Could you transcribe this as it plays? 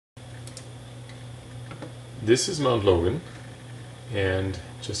This is Mount Logan, and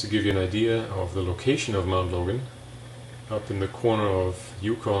just to give you an idea of the location of Mount Logan, up in the corner of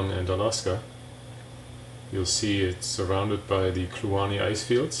Yukon and Alaska, you'll see it's surrounded by the Kluane ice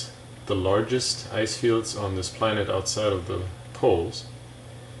fields, the largest ice fields on this planet outside of the poles.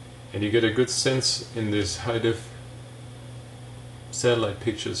 And you get a good sense in these high-def satellite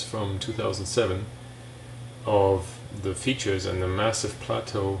pictures from 2007 of the features and the massive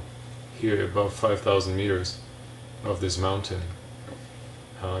plateau here above 5,000 meters of this mountain.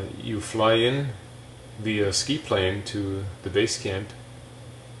 You fly in via ski plane to the base camp,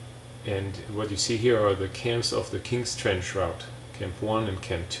 and what you see here are the camps of the King's Trench route. Camp 1 and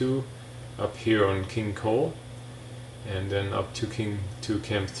Camp 2 up here on King Cole, and then up to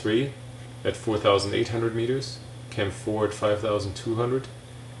Camp 3 at 4,800 meters, Camp 4 at 5,200,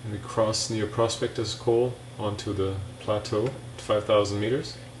 and we cross near Prospector's Col onto the plateau at 5,000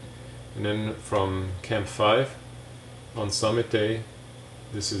 meters. And then from Camp 5 on summit day,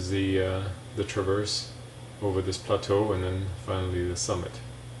 this is the traverse over this plateau, and then finally the summit.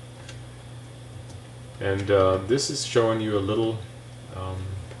 And this is showing you a little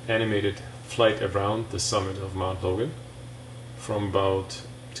animated flight around the summit of Mount Logan from about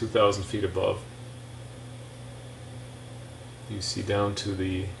 2,000 feet above. You see down to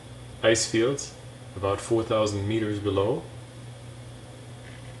the ice fields about 4,000 meters below.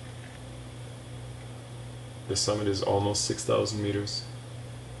 The summit is almost 6,000 meters